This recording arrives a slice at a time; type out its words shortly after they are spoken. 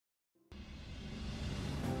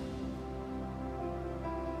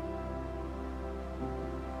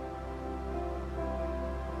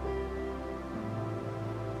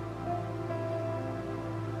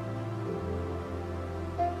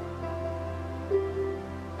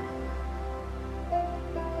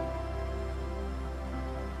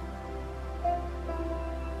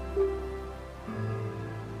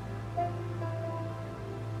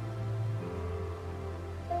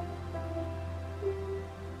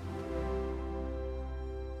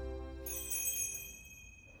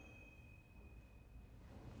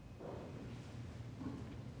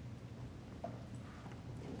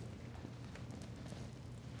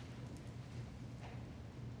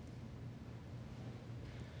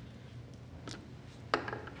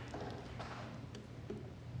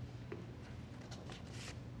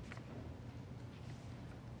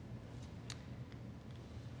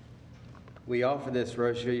We offer this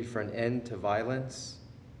rosary for an end to violence,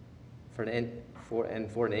 for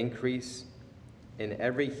an increase in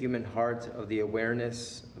every human heart of the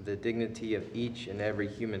awareness of the dignity of each and every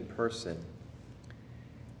human person.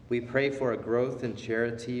 We pray for a growth in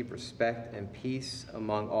charity, respect, and peace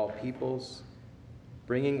among all peoples,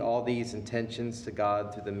 bringing all these intentions to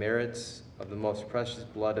God through the merits of the most precious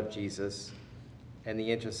blood of Jesus and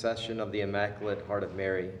the intercession of the Immaculate Heart of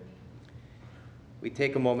Mary. We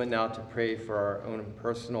take a moment now to pray for our own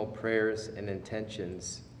personal prayers and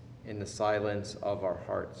intentions in the silence of our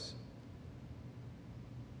hearts.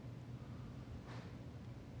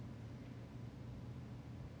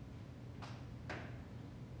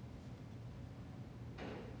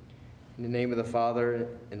 In the name of the Father,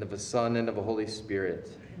 and of the Son, and of the Holy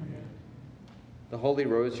Spirit. Amen. The Holy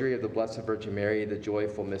Rosary of the Blessed Virgin Mary, the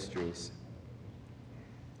joyful mysteries.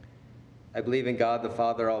 I believe in God, the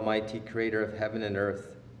Father Almighty, creator of heaven and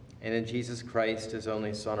earth, and in Jesus Christ, his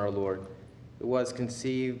only Son, our Lord, who was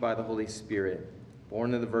conceived by the Holy Spirit,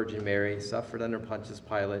 born of the Virgin Mary, suffered under Pontius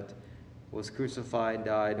Pilate, was crucified,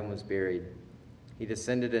 died, and was buried. He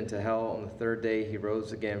descended into hell. On the third day he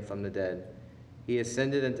rose again from the dead. He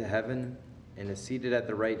ascended into heaven and is seated at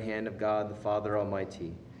the right hand of God, the Father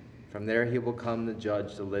Almighty. From there he will come to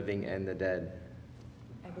judge the living and the dead.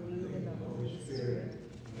 I believe in the Holy Spirit,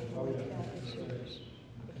 the Holy Catholic Church,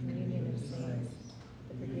 the communion of saints,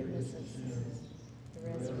 the forgiveness of sins, the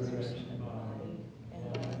resurrection of the body, and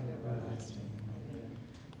life everlasting. Amen.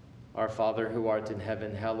 Our Father, who art in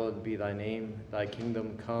heaven, hallowed be thy name. Thy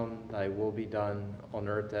kingdom come, thy will be done, on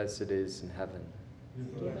earth as it is in heaven.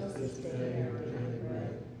 Give us this day our daily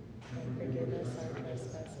bread, and forgive us our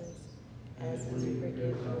trespasses, as we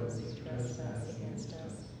forgive those who trespass against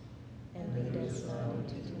us. And lead us not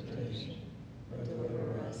into temptation, but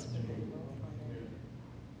deliver us from evil. Amen.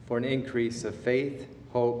 For an increase of faith,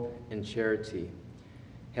 hope, and charity.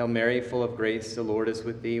 Hail Mary, full of grace, the Lord is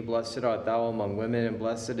with thee. Blessed art thou among women, and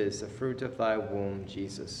blessed is the fruit of thy womb,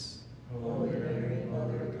 Jesus. Holy Mary,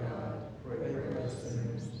 Mother of God, pray for us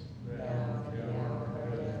sinners, now and at the hour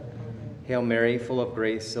of our death. Amen. Hail Mary, full of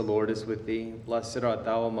grace, the Lord is with thee. Blessed art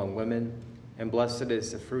thou among women, and blessed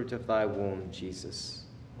is the fruit of thy womb, Jesus.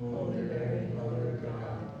 Holy Mary, Mother of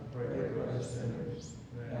God, pray for us sinners,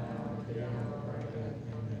 now and at the hour of our death.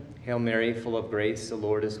 Amen. Hail Mary, full of grace, the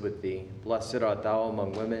Lord is with thee. Blessed art thou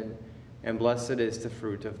among women, and blessed is the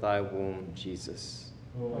fruit of thy womb, Jesus.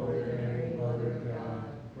 Holy Mary, Mother of God,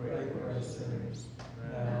 pray for us sinners,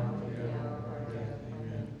 now and at the hour of our death.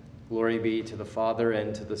 Amen. Glory be to the Father,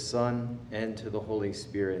 and to the Son, and to the Holy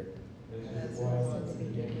Spirit. As it was in the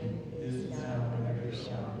beginning, is now, and ever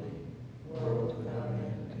shall be, world without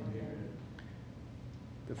end. Amen.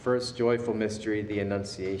 The first joyful mystery, the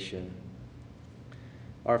Annunciation.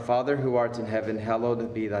 Our Father, who art in heaven,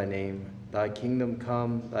 hallowed be thy name. Thy kingdom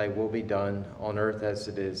come, thy will be done, on earth as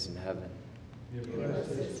it is in heaven. Give us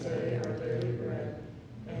this day our daily bread,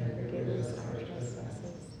 and forgive us our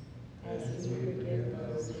trespasses, as we forgive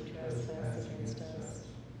those who trespass against us.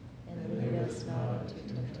 And lead us not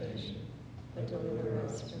into temptation, but deliver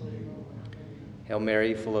us from evil. Amen. Hail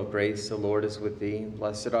Mary, full of grace, the Lord is with thee.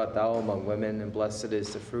 Blessed art thou among women, and blessed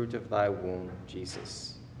is the fruit of thy womb,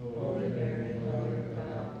 Jesus. Holy Mary, Mother of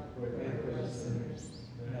God, pray for us sinners,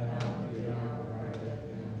 now and at the hour of our death.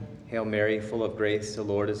 Amen. Hail Mary, full of grace, the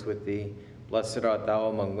Lord is with thee. Blessed art thou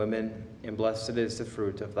among women, and blessed is the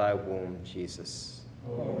fruit of thy womb, Jesus.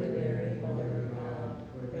 Holy Mary, Mother of God,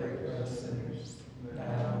 pray for us sinners,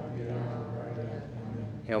 now and at the hour of our death.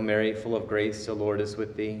 Amen. Hail Mary, full of grace, the Lord is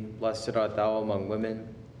with thee. Blessed art thou among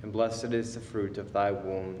women, and blessed is the fruit of thy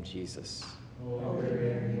womb, Jesus. Holy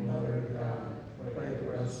Mary, Mother of God, pray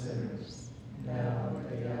for us sinners, now and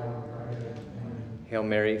at the hour of our death. Amen. Hail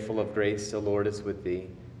Mary, full of grace, the Lord is with thee.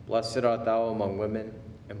 Blessed art thou among women,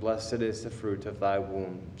 and blessed is the fruit of thy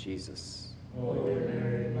womb, Jesus. Holy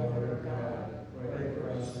Mary, Mother of God, pray for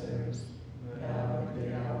us sinners, now and at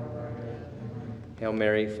the hour of our death. Amen. Hail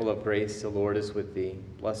Mary, full of grace, the Lord is with thee.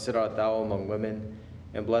 Blessed art thou among women,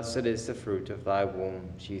 and blessed is the fruit of thy womb,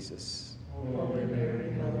 Jesus. Holy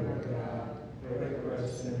Mary, Mother of God, pray for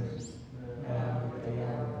us sinners, now and at the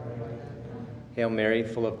hour of our death. Amen. Hail Mary,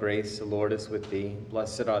 full of grace, the Lord is with thee.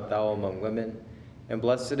 Blessed art thou among women, and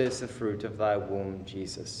blessed is the fruit of thy womb,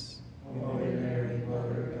 Jesus. Holy Mary,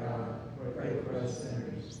 Mother of God, pray for us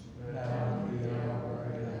sinners, now and at the hour of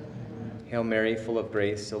our death. Amen. Hail Mary, full of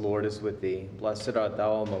grace, the Lord is with thee. Blessed art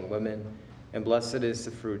thou among women, and blessed is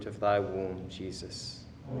the fruit of thy womb, Jesus.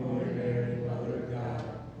 Holy Mary, Mother of God,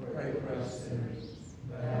 pray for us sinners,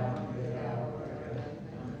 now and at the hour of our death.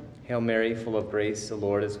 Amen. Hail Mary, full of grace, the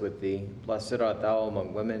Lord is with thee. Blessed art thou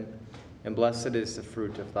among women, and blessed is the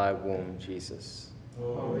fruit of thy womb, Jesus.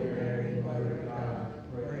 Holy Mary, Mother of God,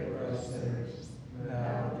 pray for us sinners,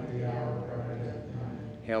 now and at the hour of our death.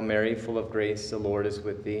 Amen. Hail Mary, full of grace, the Lord is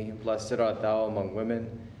with thee. Blessed art thou among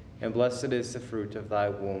women, and blessed is the fruit of thy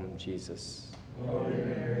womb, Jesus. Holy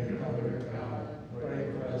Mary, Mother of God, pray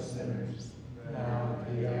for us sinners, now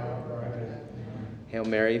and at the hour of our death. Amen. Hail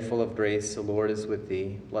Mary, full of grace, the Lord is with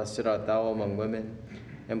thee. Blessed art thou among women,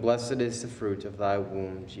 and blessed is the fruit of thy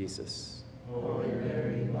womb, Jesus. Holy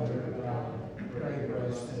Mary, Mother of God, pray for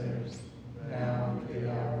us sinners, now and at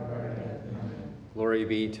the hour of our death. Amen. Glory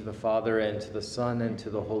be to the Father, and to the Son, and to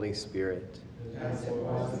the Holy Spirit. As it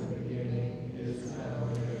was in the beginning, is now,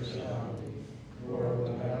 and ever shall be, world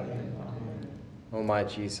without end. Amen. O my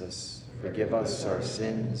Jesus, forgive us our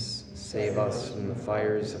sins, save us from the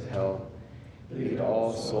fires of hell, lead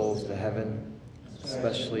all souls to heaven,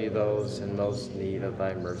 especially those in most need of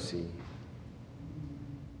thy mercy.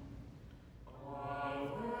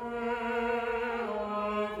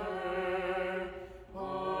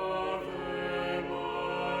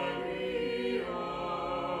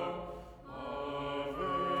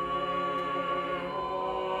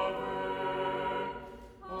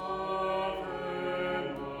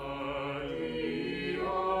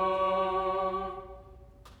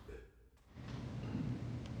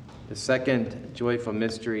 The second joyful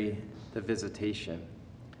mystery, the Visitation.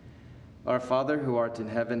 Our Father, who art in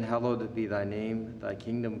heaven, hallowed be thy name. Thy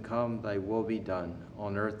kingdom come, thy will be done,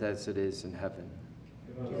 on earth as it is in heaven.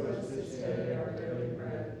 Give us this day our daily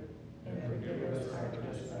bread, and forgive us our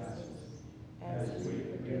trespasses, as we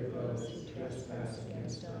forgive those who trespass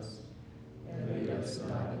against us. And lead us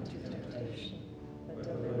not into temptation, but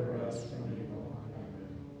deliver us from evil.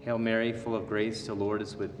 Amen. Hail Mary, full of grace, the Lord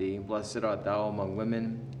is with thee. Blessed art thou among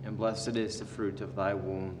women, and blessed is the fruit of thy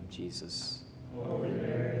womb, Jesus. Holy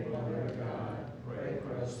Mary, Mother of God, pray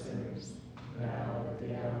for us sinners, now and at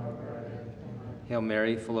the hour of our death. Amen. Hail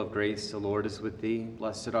Mary, full of grace, the Lord is with thee.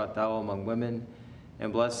 Blessed art thou among women,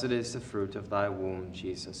 and blessed is the fruit of thy womb,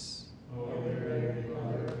 Jesus. Holy Mary,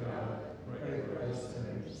 Mother of God, pray for us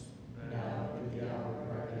sinners, now and at the hour of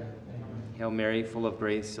our death. Amen. Hail Mary, full of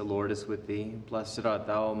grace, the Lord is with thee. Blessed art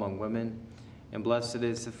thou among women, and blessed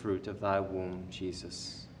is the fruit of thy womb,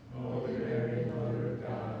 Jesus. Holy Mary, Mother of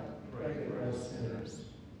God, pray for us sinners,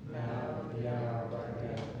 now and at the hour of our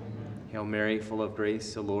death. Amen. Hail Mary, full of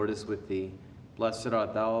grace, the Lord is with thee. Blessed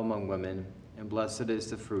art thou among women, and blessed is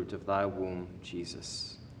the fruit of thy womb,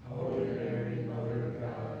 Jesus. Holy Mary, Mother of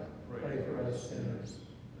God, pray for us sinners,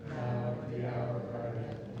 now and at the hour of our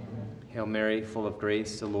death. Amen. Hail Mary, full of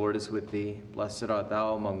grace, the Lord is with thee. Blessed art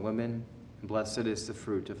thou among women, and blessed is the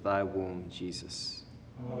fruit of thy womb, Jesus.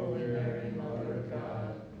 Holy Mary, Mother of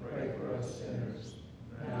God, pray for us sinners,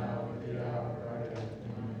 now and at the hour of our death.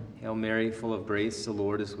 Amen. Hail Mary, full of grace, the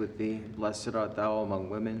Lord is with thee. Blessed art thou among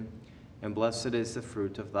women, and blessed is the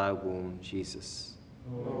fruit of thy womb, Jesus.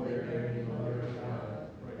 Holy Mary, Mother of God,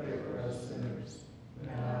 pray for us sinners,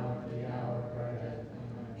 now and at the hour of our death.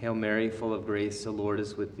 Amen. Hail Mary, full of grace, the Lord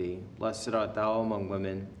is with thee. Blessed art thou among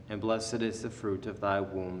women, and blessed is the fruit of thy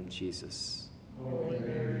womb, Jesus. Holy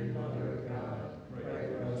Mary, Mother of God, pray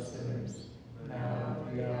for us sinners, now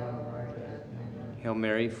and at the hour of our death. Amen. Hail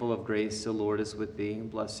Mary, full of grace, the Lord is with thee.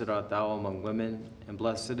 Blessed art thou among women, and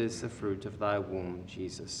blessed is the fruit of thy womb,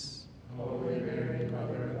 Jesus. Holy Mary,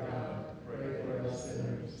 Mother of God, pray for us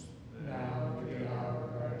sinners, now and at the hour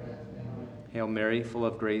of our death. Amen. Hail Mary, full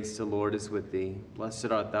of grace, the Lord is with thee.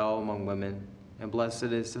 Blessed art thou among women, and blessed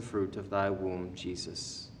is the fruit of thy womb,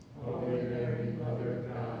 Jesus. Holy Mary, Mother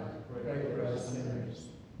of God, pray for us sinners,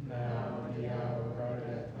 now and at the hour of our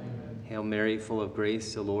death. Amen. Hail Mary, full of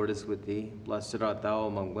grace, the Lord is with thee. Blessed art thou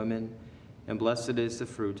among women, and blessed is the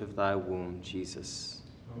fruit of thy womb, Jesus.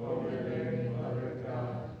 Holy Mary, Mother of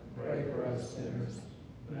God, pray for us sinners,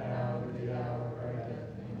 now and at the hour of our death.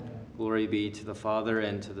 Amen. Glory be to the Father,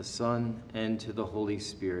 and to the Son, and to the Holy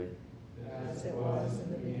Spirit. As it was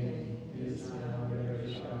in the beginning, is now, and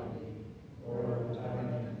ever shall be, world without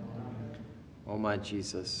end. Amen. O my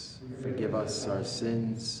Jesus, forgive us our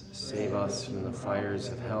sins, save us from the fires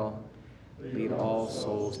of hell, lead all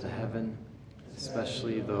souls to heaven,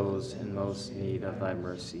 especially those in most need of thy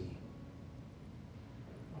mercy.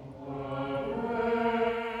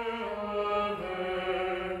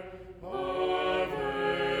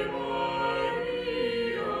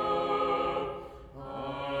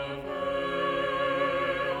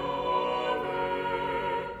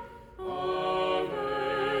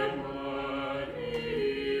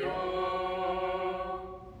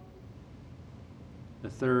 The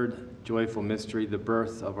third joyful mystery, the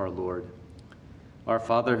birth of our Lord. Our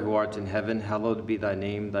Father who art in heaven, hallowed be thy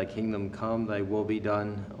name. Thy kingdom come, thy will be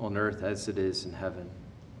done, on earth as it is in heaven.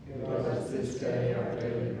 Give us this day our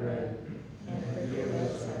daily bread, and forgive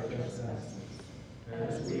us our trespasses,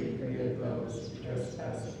 as we forgive those who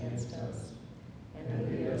trespass against us. And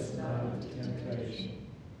lead us not into temptation,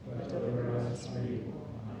 but deliver us from evil.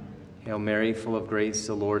 Amen. Hail Mary, full of grace,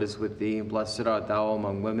 the Lord is with thee. Blessed art thou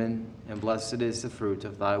among women, and blessed is the fruit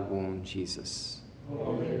of thy womb, Jesus.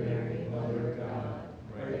 Holy Mary, Mother of God,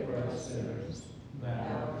 pray for us sinners,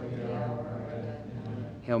 now and at the hour of our death.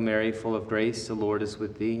 Amen. Hail Mary, full of grace, the Lord is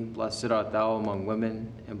with thee. Blessed art thou among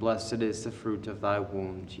women, and blessed is the fruit of thy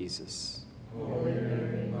womb, Jesus. Holy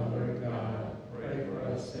Mary, Mother of God, pray for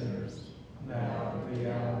us sinners, now and at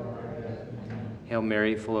the hour of our death. Amen. Hail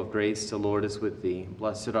Mary, full of grace, the Lord is with thee.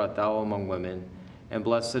 Blessed art thou among women, and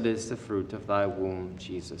blessed is the fruit of thy womb,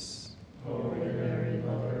 Jesus. Holy Mary,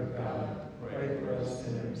 Mother of God, pray for us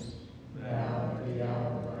sinners, now and at the hour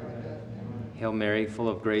of our death. Amen. Hail Mary, full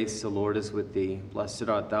of grace, the Lord is with thee. Blessed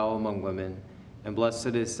art thou among women, and blessed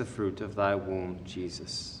is the fruit of thy womb,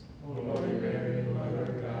 Jesus. Holy Mary, Mother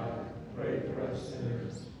of God, pray for us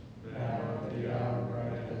sinners, now and at the hour of our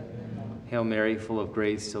death. Amen. Hail Mary, full of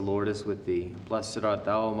grace, the Lord is with thee. Blessed art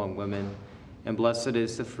thou among women, and blessed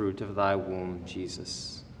is the fruit of thy womb,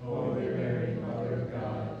 Jesus. Holy Mary, Mother of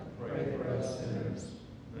God, pray for us sinners,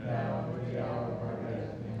 now and at the hour of our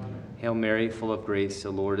death. Amen. Hail Mary, full of grace,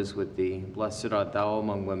 the Lord is with thee. Blessed art thou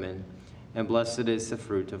among women, and blessed is the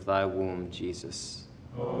fruit of thy womb, Jesus.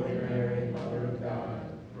 Holy Mary, Mother of God,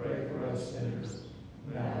 pray for us sinners,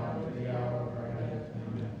 now and at the hour of our death.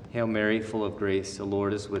 Amen. Hail Mary, full of grace, the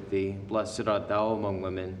Lord is with thee. Blessed art thou among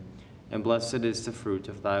women, and blessed is the fruit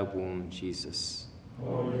of thy womb, Jesus.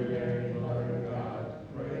 Holy Mary, Mother of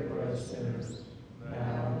God, pray for us sinners,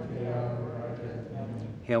 now and at the hour of our death.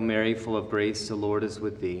 Amen. Hail Mary, full of grace, the Lord is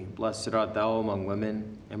with thee. Blessed art thou among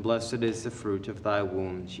women, and blessed is the fruit of thy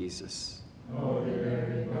womb, Jesus. Holy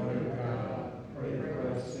Mary, Mother of God, pray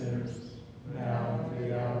for us sinners, now and at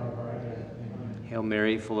the hour of our death. Amen. Hail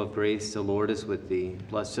Mary, full of grace, the Lord is with thee.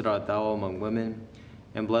 Blessed art thou among women,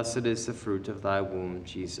 and blessed is the fruit of thy womb,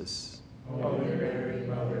 Jesus. Holy Mary,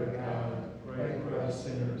 Mother of God, pray for us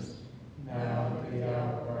sinners, now and at the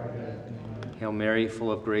hour of our death. Amen. Hail Mary,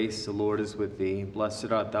 full of grace, the Lord is with thee.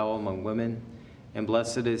 Blessed art thou among women, and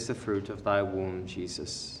blessed is the fruit of thy womb,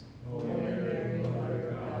 Jesus. Holy Mary, Mother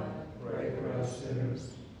of God, pray for us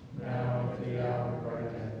sinners, now and at the hour of our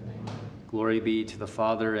death. Amen. Glory be to the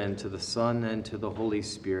Father, and to the Son, and to the Holy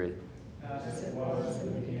Spirit. As it was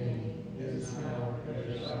in the beginning, is now, and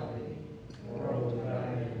ever shall be, world without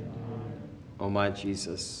end. Amen. O my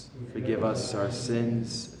Jesus, forgive us our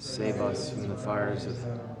sins, save us from the fires of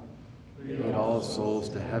hell. Lead all souls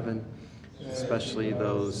to heaven, especially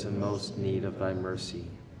those in most need of thy mercy.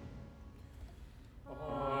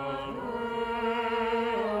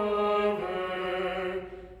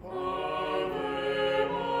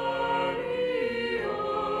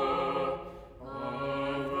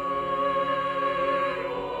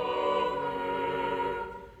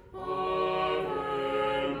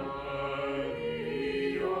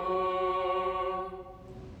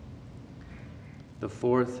 The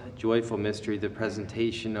fourth joyful mystery, the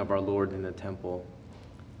presentation of our Lord in the temple.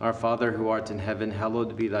 Our Father who art in heaven,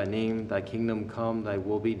 hallowed be thy name. Thy kingdom come, thy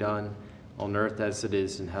will be done, on earth as it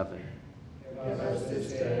is in heaven. Give us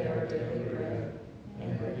this day our daily bread,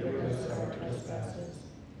 and forgive us our trespasses,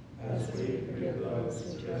 as we forgive those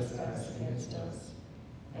who trespass against us.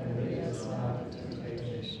 And lead us not into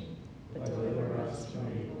temptation, but deliver us from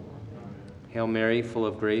evil. Amen. Hail Mary, full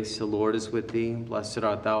of grace, the Lord is with thee. Blessed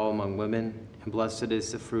art thou among women, and blessed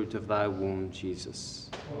is the fruit of thy womb,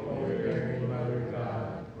 Jesus. Holy Mary, Mother of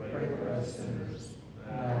God, pray for us sinners,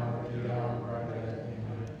 now and at the hour of our death.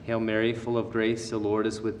 Amen. Hail Mary, full of grace, the Lord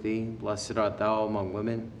is with thee. Blessed art thou among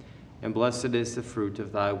women, and blessed is the fruit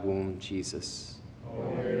of thy womb, Jesus.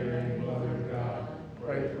 Holy Mary, Mother of God,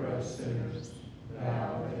 pray for us sinners,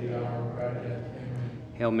 now and at the hour of our death.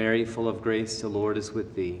 Amen. Hail Mary, full of grace, the Lord is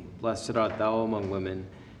with thee. Blessed art thou among women,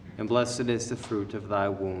 and blessed is the fruit of thy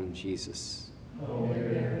womb, Jesus. Holy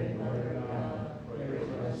Mary, Mother of God, pray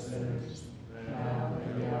for us sinners, now and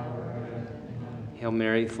at the hour of our death. Amen. Hail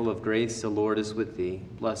Mary, full of grace, the Lord is with thee.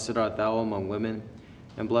 Blessed art thou among women,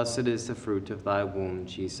 and blessed is the fruit of thy womb,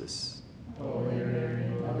 Jesus. Holy Mary,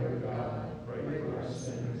 Mother of God, pray for us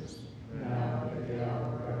sinners, now and at the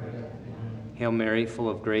hour of our death. Amen. Hail Mary, full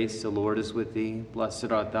of grace, the Lord is with thee.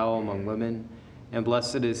 Blessed art thou among women, and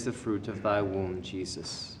blessed is the fruit of thy womb,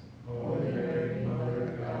 Jesus. Holy Mary, Mother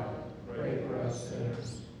of God, pray for us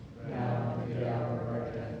sinners, now and at the hour of our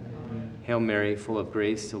death. Amen. Hail Mary, full of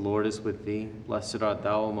grace, the Lord is with thee. Blessed art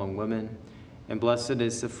thou among women, and blessed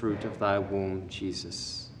is the fruit of thy womb,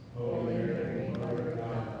 Jesus. Holy Mary, Mother of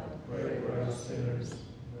God, pray for us sinners,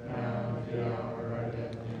 now and at the hour of our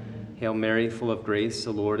death. Amen. Hail Mary, full of grace,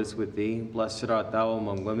 the Lord is with thee. Blessed art thou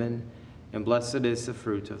among women, and blessed is the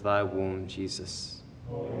fruit of thy womb, Jesus.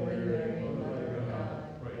 Holy Mary, Mother of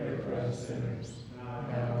God, pray for us sinners,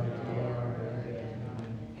 now and at the hour of our death.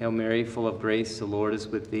 Amen. Hail Mary, full of grace, the Lord is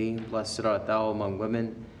with thee. Blessed art thou among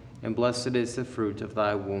women, and blessed is the fruit of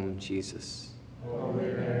thy womb, Jesus. Holy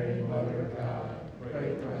Mary, Mother of God,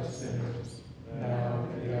 pray for us sinners, now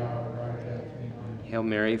and at the hour of our death. Amen. Hail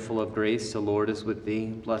Mary, full of grace, the Lord is with thee.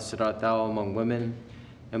 Blessed art thou among women,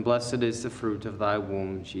 and blessed is the fruit of thy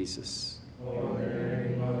womb, Jesus. Holy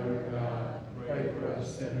Mary, Mother of God, pray for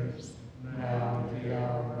us sinners, now and at the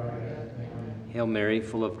hour of our death. Amen. Hail Mary,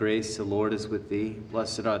 full of grace, the Lord is with thee.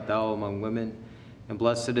 Blessed art thou among women, and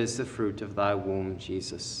blessed is the fruit of thy womb,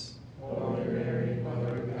 Jesus. Holy Mary,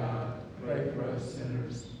 Mother of God, pray for us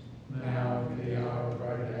sinners, now and at the hour of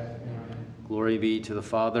our death. Amen. Glory be to the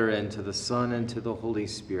Father, and to the Son, and to the Holy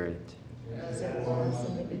Spirit. As it was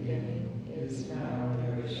in the beginning, is now,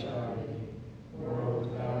 and ever shall be,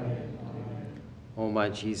 world without end. Amen. O my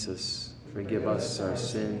Jesus, forgive us our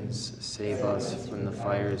sins, save us from the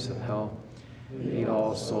fires of hell, lead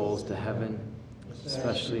all souls to heaven,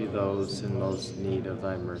 especially those in most need of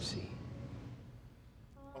thy mercy.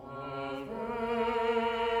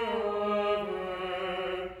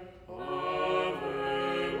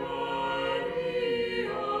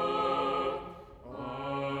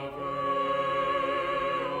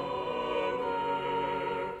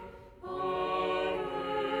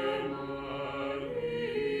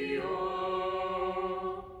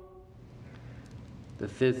 The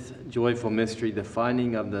fifth joyful mystery, the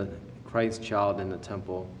finding of the Christ child in the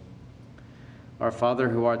temple. Our Father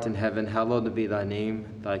who art in heaven, hallowed be thy name.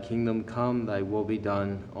 Thy kingdom come, thy will be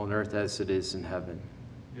done, on earth as it is in heaven.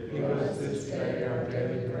 Give us this day our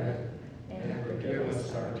daily bread, and forgive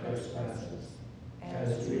us our trespasses,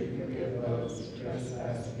 as we forgive those who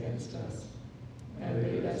trespass against us. And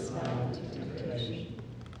lead us not into temptation,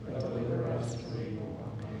 but deliver us from evil.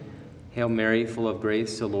 Amen. Hail Mary, full of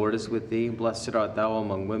grace, the Lord is with thee. Blessed art thou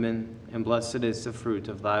among women, and blessed is the fruit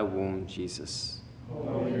of thy womb, Jesus.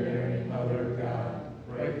 Holy Mary, Mother of God,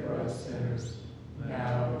 pray for us sinners,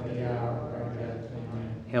 now and at the hour of our death.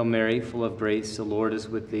 Amen. Hail Mary, full of grace, the Lord is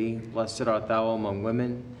with thee. Blessed art thou among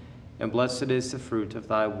women, and blessed is the fruit of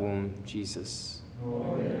thy womb, Jesus.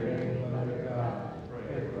 Holy Mary, Mother of God,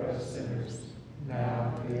 pray for us sinners,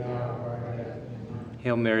 now and at the hour of our death. Amen.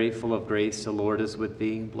 Hail Mary, full of grace, the Lord is with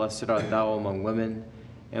thee. Blessed art thou among women,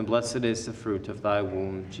 and blessed is the fruit of thy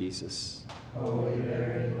womb, Jesus. Holy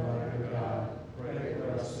Mary, Mother of God, pray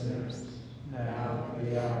for us sinners, now and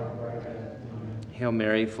at the hour of our death. Amen. Hail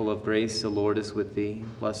Mary, full of grace, the Lord is with thee.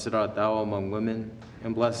 Blessed art thou among women,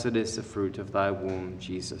 and blessed is the fruit of thy womb,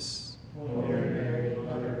 Jesus. Holy Mary,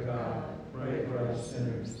 Mother of God, pray for us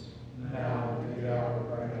sinners, now and at the hour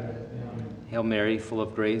of our death. Amen. Hail Mary, full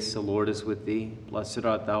of grace, the Lord is with thee. Blessed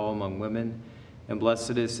art thou among women, and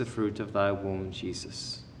blessed is the fruit of thy womb,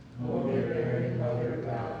 Jesus. Holy Mary, Mother of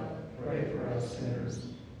God, pray for us sinners,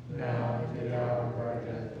 now and at the hour of our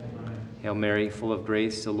death. Amen. Hail Mary, full of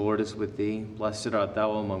grace, the Lord is with thee. Blessed art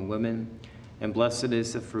thou among women, and blessed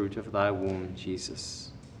is the fruit of thy womb,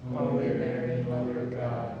 Jesus. Holy Mary, Mother of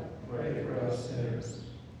God, pray for us sinners,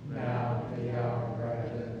 now and at the hour of our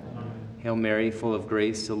death. Amen. Hail Mary, full of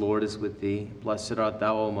grace, the Lord is with thee. Blessed art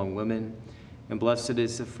thou among women, and blessed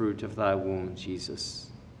is the fruit of thy womb,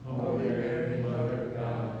 Jesus. Holy Mary, Mother of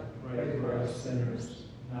God, pray for us sinners,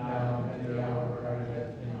 now and at the hour of our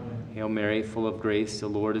death. Amen. Hail Mary, full of grace, the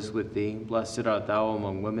Lord is with thee. Blessed art thou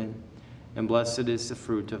among women, and blessed is the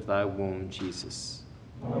fruit of thy womb, Jesus.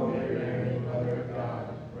 Holy Mary, Mother of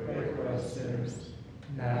God, pray for us sinners,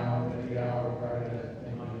 now and at the hour of our death.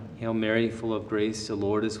 Amen. Hail Mary, full of grace, the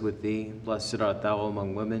Lord is with thee. Blessed art thou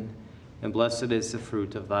among women, and blessed is the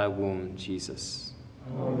fruit of thy womb, Jesus.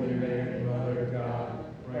 Holy Mary, Mother of God,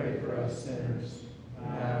 pray for us sinners,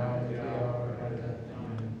 now and at the hour of our death.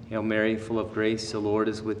 Amen. Hail Mary, full of grace, the Lord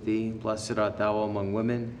is with thee. Blessed art thou among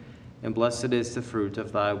women, and blessed is the fruit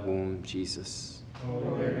of thy womb, Jesus.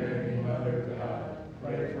 Holy Mary, Mother of God,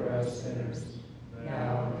 pray for us sinners,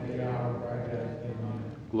 now and at the hour of our death.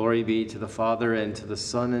 Amen. Glory be to the Father, and to the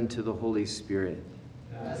Son, and to the Holy Spirit.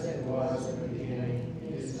 As it was in the beginning,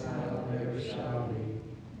 is now, and ever shall be,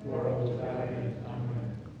 world without end.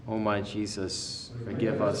 Amen. O my Jesus,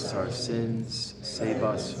 forgive us our sins, save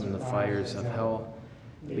us from the fires of hell,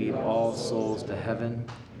 lead all souls to heaven,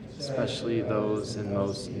 especially those in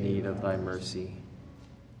most need of thy mercy.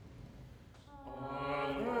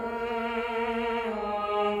 Ave,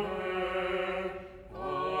 Ave,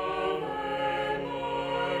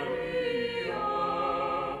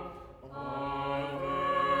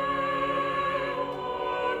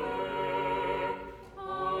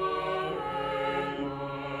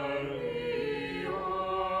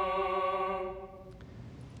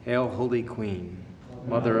 Hail, Holy Queen,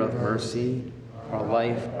 Mother of mercy, our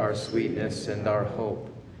life, our sweetness, and our hope.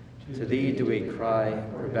 To thee do we cry,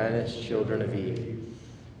 poor banished children of Eve.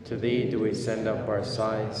 To thee do we send up our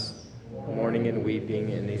sighs, mourning and weeping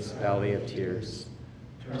in this valley of tears.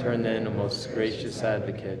 Turn then, O most gracious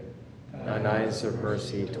Advocate, thine eyes of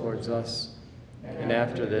mercy towards us, and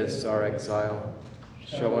after this our exile,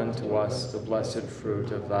 show unto us the blessed fruit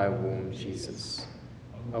of thy womb, Jesus.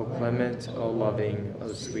 O clement, O loving,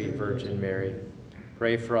 O sweet Virgin Mary,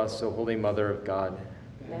 pray for us, O Holy Mother of God.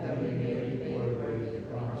 That we may be made worthy of the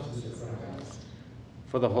promises of Christ.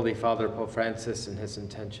 For the Holy Father, Pope Francis, and his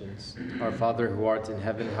intentions. Our Father, who art in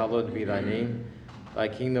heaven, hallowed be thy name. Thy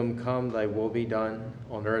kingdom come, thy will be done,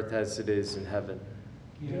 on earth as it is in heaven.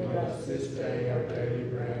 Give us this day our daily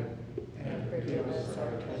bread, and forgive us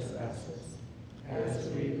our trespasses, as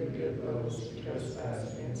we forgive those who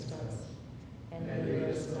trespass against us. And lead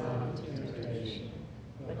us not into temptation,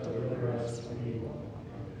 but deliver us from evil.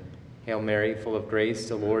 Hail Mary, full of grace,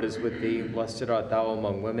 the Lord is with thee. Blessed art thou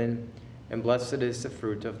among women, and blessed is the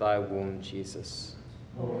fruit of thy womb, Jesus.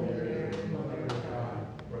 Holy Mary, Mother of God,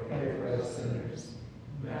 pray for us sinners,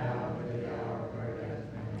 now and at the hour of our death.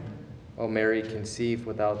 Amen. O Mary, conceived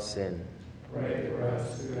without sin. Pray for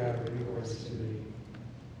us who have recourse to thee.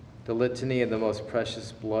 The Litany of the most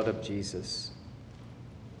precious blood of Jesus.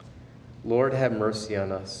 Lord, have mercy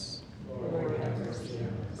on us. Lord, have mercy on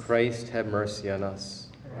us. Christ, have mercy on us.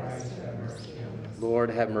 Christ, have mercy on us.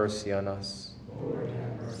 Lord, have mercy on us. Lord,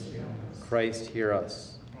 have mercy on us. Christ, hear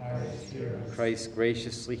us. Christ, hear us. Christ,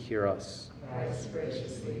 graciously hear us. Christ,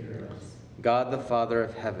 graciously hear us. God, the Father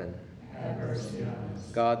of heaven. Have mercy on us.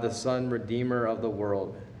 God, the Son, Redeemer of the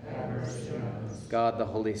world. Have mercy on us. God, the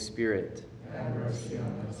Holy Spirit. Have mercy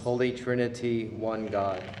on us. Holy Trinity, one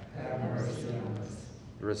God. Have mercy on us.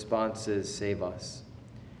 The response is, save us.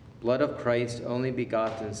 Blood of Christ, only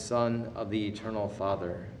begotten Son of the eternal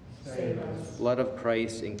Father. Save us. Blood of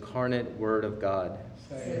Christ, incarnate Word of God.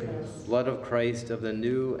 Save us. Blood of Christ of the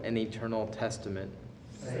New and Eternal Testament.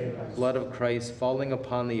 Save us. Blood of Christ falling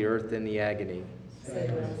upon the earth in the agony.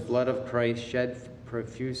 Save us. Blood of Christ shed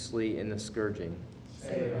profusely in the scourging.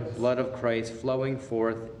 Save us. Blood of Christ flowing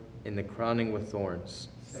forth in the crowning with thorns.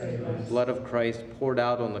 Save us. Blood of Christ poured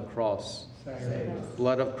out on the cross. Save us.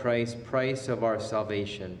 Blood of Christ, price of our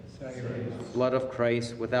salvation. Save us. Blood of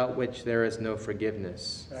Christ, without which there is no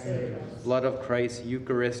forgiveness. Save us. Blood of Christ,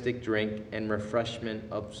 Eucharistic drink and refreshment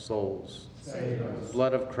of souls. Save us.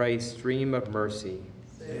 Blood of Christ, stream of mercy.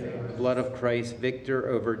 Save us. Blood of Christ, victor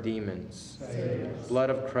over demons. Save us. Blood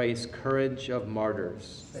of Christ, courage of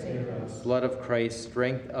martyrs. Save us. Blood of Christ,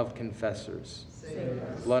 strength of confessors. Save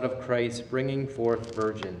us. Blood of Christ, bringing forth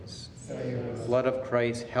virgins. Save us. Blood of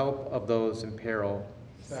Christ, help of those in peril.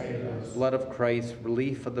 Save us. Blood of Christ,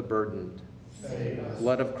 relief of the burdened. Save us.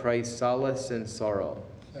 Blood of Christ, solace in sorrow.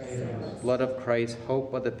 Save us. Blood of Christ,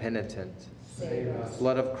 hope of the penitent. Save us.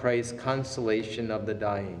 Blood of Christ, consolation of the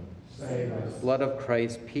dying. Save us. Blood of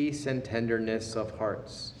Christ, peace and tenderness of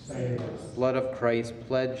hearts. Save us. Blood of Christ,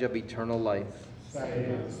 pledge of eternal life. Save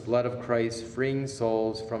us. Blood of Christ, freeing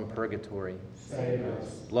souls from purgatory. Save us.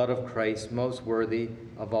 Blood of Christ, most worthy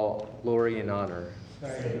of all glory and honor.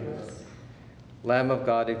 Save us. Lamb of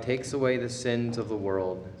God, who takes away the sins of the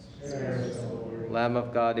world. Spare us, O Lord. Lamb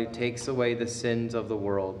of God, who takes away the sins of the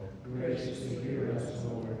world. Graciously hear us, O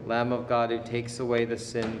Lord. Lamb of God, who takes away the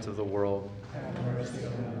sins of the world. Have mercy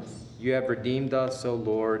on us. You have redeemed us, O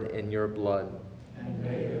Lord, in your blood. And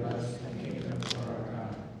made of us a kingdom for our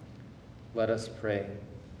God. Let us pray.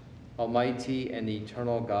 Almighty and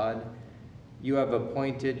eternal God, you have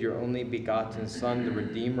appointed your only begotten Son, the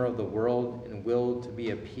Redeemer of the world, and willed to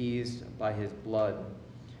be appeased by his blood.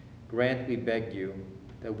 Grant, we beg you,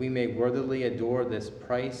 that we may worthily adore this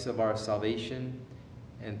price of our salvation,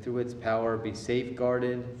 and through its power be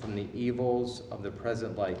safeguarded from the evils of the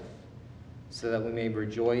present life, so that we may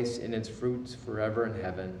rejoice in its fruits forever in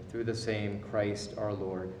heaven, through the same Christ our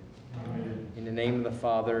Lord. Amen. In the name of the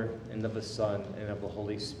Father, and of the Son, and of the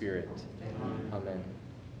Holy Spirit. Amen.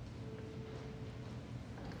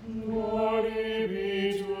 Glory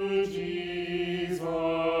be to Jesus,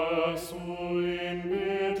 who in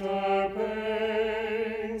bitter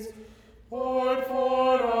pains poured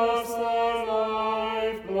for us the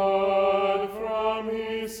lifeblood from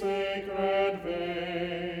his sacred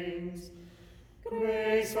veins.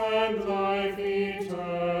 Grace and life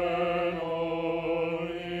eternal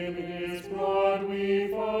in his blood we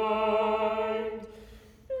find.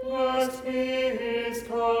 Blessed be his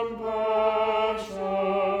compassion,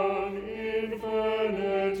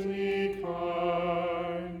 infinitely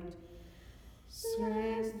kind.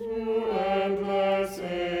 Saints through endless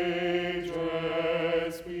ages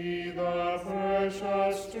be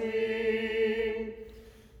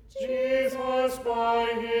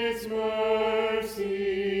his mercy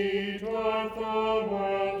doth the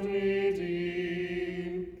world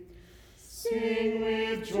redeem. Sing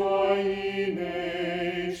with joy, ye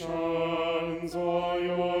nations, all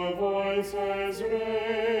your voices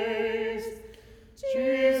raise.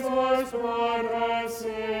 Jesus' blood